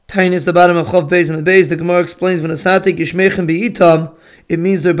Tain is the bottom of Chav Beis and Beis. The Gemara explains V'nasatik Yishmechem Be'itam. It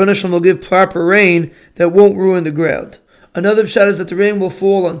means the Rebbeinu Shalom will give proper rain that won't ruin the ground. Another pshat is that the rain will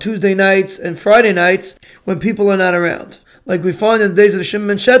fall on Tuesday nights and Friday nights when people are not around. Like we find in the days of Shimon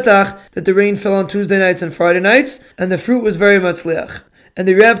ben Shetach that the rain fell on Tuesday nights and Friday nights, and the fruit was very matzliach. And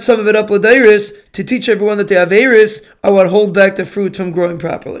they wrapped some of it up l'dairis to teach everyone that the averis are what hold back the fruit from growing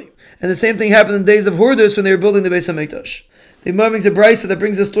properly. And the same thing happened in the days of Hordus when they were building the Beis HaMikdash. The Gemara brings a brisa that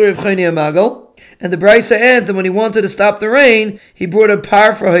brings the story of Chayni HaMagal, and the brisa adds that when he wanted to stop the rain, he brought a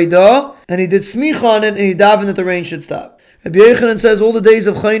par for Haidah, and he did smicha on it, and he davened that the rain should stop. Rabbi Yochanan says all the days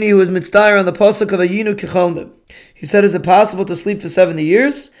of Chayni he was mitzdayer on the pasuk of Ayinu Kichalmim. He said, is it possible to sleep for 70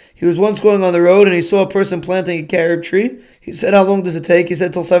 years? He was once going on the road and he saw a person planting a carob tree. He said, how long does it take? He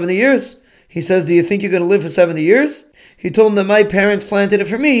said, till 70 years. He says, do you think you're going to live for 70 years? He told him that my parents planted it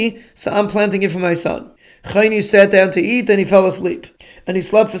for me, so I'm planting it for my son. Chayni sat down to eat and he fell asleep. And he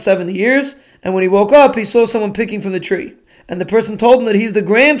slept for 70 years, and when he woke up, he saw someone picking from the tree. And the person told him that he's the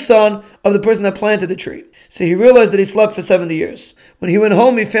grandson of the person that planted the tree. So he realized that he slept for 70 years. When he went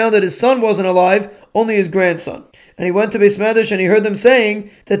home, he found that his son wasn't alive, only his grandson. And he went to Beis Medrash and he heard them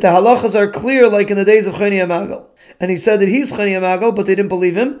saying that the halachas are clear like in the days of Chayni HaMagal. And he said that he's Chayni HaMagal, but they didn't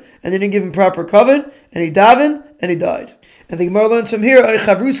believe him, and they didn't give him proper kavod, and he davened, and he died. And the Gemara learns from here, Ay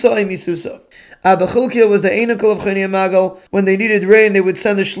chavrusa ay misusa. Abba Chilkiah was the Einakal of Chayni HaMagal. When they needed rain, they would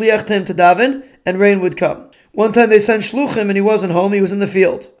send a shliach to him to daven, and rain would come. One time they sent shluchim and he wasn't home, he was in the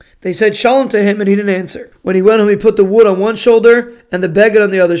field. They said shalom to him and he didn't answer. When he went home, he put the wood on one shoulder and the beged on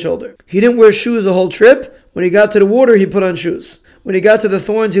the other shoulder. He didn't wear shoes the whole trip. When he got to the water, he put on shoes. When he got to the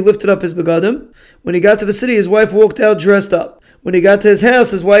thorns, he lifted up his begadim. When he got to the city, his wife walked out dressed up. When he got to his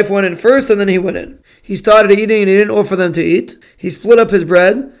house, his wife went in first and then he went in. He started eating and he didn't offer them to eat. He split up his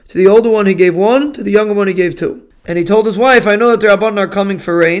bread. To the older one he gave one, to the younger one he gave two. And he told his wife, I know that the Rabbanan are coming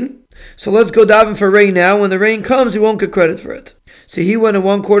for rain, so let's go daven for rain now. When the rain comes, he won't get credit for it. So he went in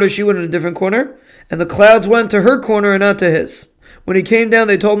one corner, she went in a different corner, and the clouds went to her corner and not to his. When he came down,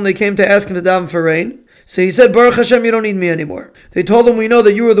 they told him they came to ask him to daven for rain. So he said, Baruch Hashem, you don't need me anymore. They told him, we know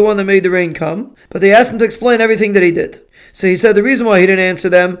that you were the one that made the rain come, but they asked him to explain everything that he did. So he said the reason why he didn't answer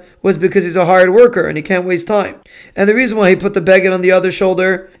them was because he's a hired worker and he can't waste time. And the reason why he put the beged on the other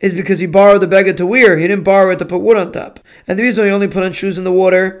shoulder is because he borrowed the beged to wear. He didn't borrow it to put wood on top. And the reason why he only put on shoes in the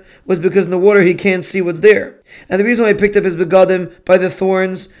water was because in the water he can't see what's there. And the reason why he picked up his begadim by the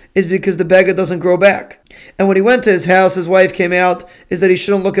thorns is because the beged doesn't grow back. And when he went to his house, his wife came out, is that he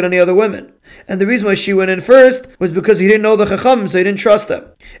shouldn't look at any other women. And the reason why she went in first was because he didn't know the chacham, so he didn't trust them.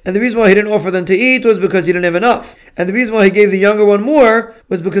 And the reason why he didn't offer them to eat was because he didn't have enough. And the reason why he gave the younger one more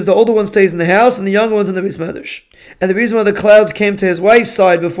was because the older one stays in the house and the younger one's in the Beis Medrash. And the reason why the clouds came to his wife's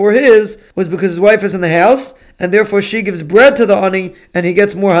side before his was because his wife is in the house, and therefore she gives bread to the ani, and he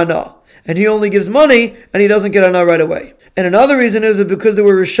gets more hana. And he only gives money, and he doesn't get hana right away. And another reason is that because there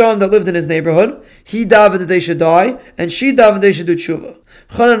were Rishon that lived in his neighborhood, he davened that they should die, and she davened they should do tshuva.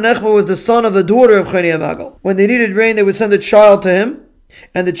 Chanan Nechma was the son of the daughter of Chayni HaMagal. When they needed rain, they would send a child to him,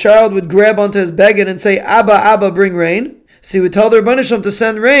 and the child would grab onto his beged and say, Abba, Abba, bring rain. So he would tell the Rebbeinu Shalom to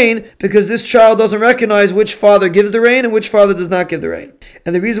send rain because this child doesn't recognize which father gives the rain and which father does not give the rain.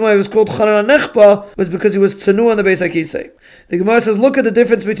 And the reason why he was called Chanan Nechba was because he was tzanu on the Beis HaKisei. The Gemara says, look at the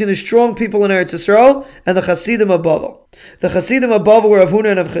difference between the strong people in Eretz Yisrael and the Hasidim of Bavel. The Hasidim of Bavel were Rav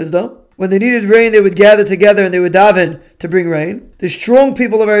Huna and Rav Chizda. When they needed rain, they would gather together and they would daven to bring rain. The strong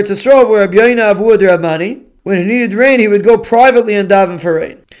people of Eretz Yisrael were Rabbi Yoina Avuah de Rabbani. When he needed rain, he would go privately and daven for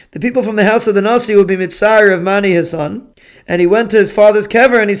rain. The people from the house of the Nasi would be Mitzayir of Mani, his son, and he went to his father's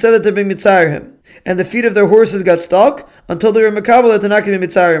kever and he said that to be Mitzayir him. And the feet of their horses got stuck until they were Mekabel that they're not going to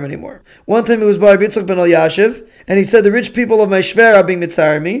be Mitzayir him anymore. One time he was by Yitzchak ben Elyashiv, and he said the rich people of my shver are being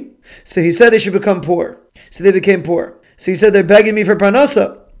Mitzayir me. So he said they should become poor. So they became poor. So he said they're begging me for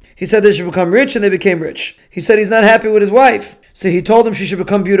parnasa. He said they should become rich, and they became rich. He said he's not happy with his wife. So he told him she should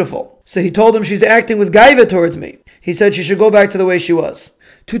become beautiful. So he told him she's acting with gaiva towards me. He said she should go back to the way she was.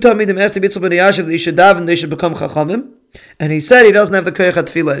 Two Talmidim asked Yitzchak ben Elyashiv that he should daven, they should become chachamim. And he said he doesn't have the koyach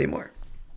tefillah anymore.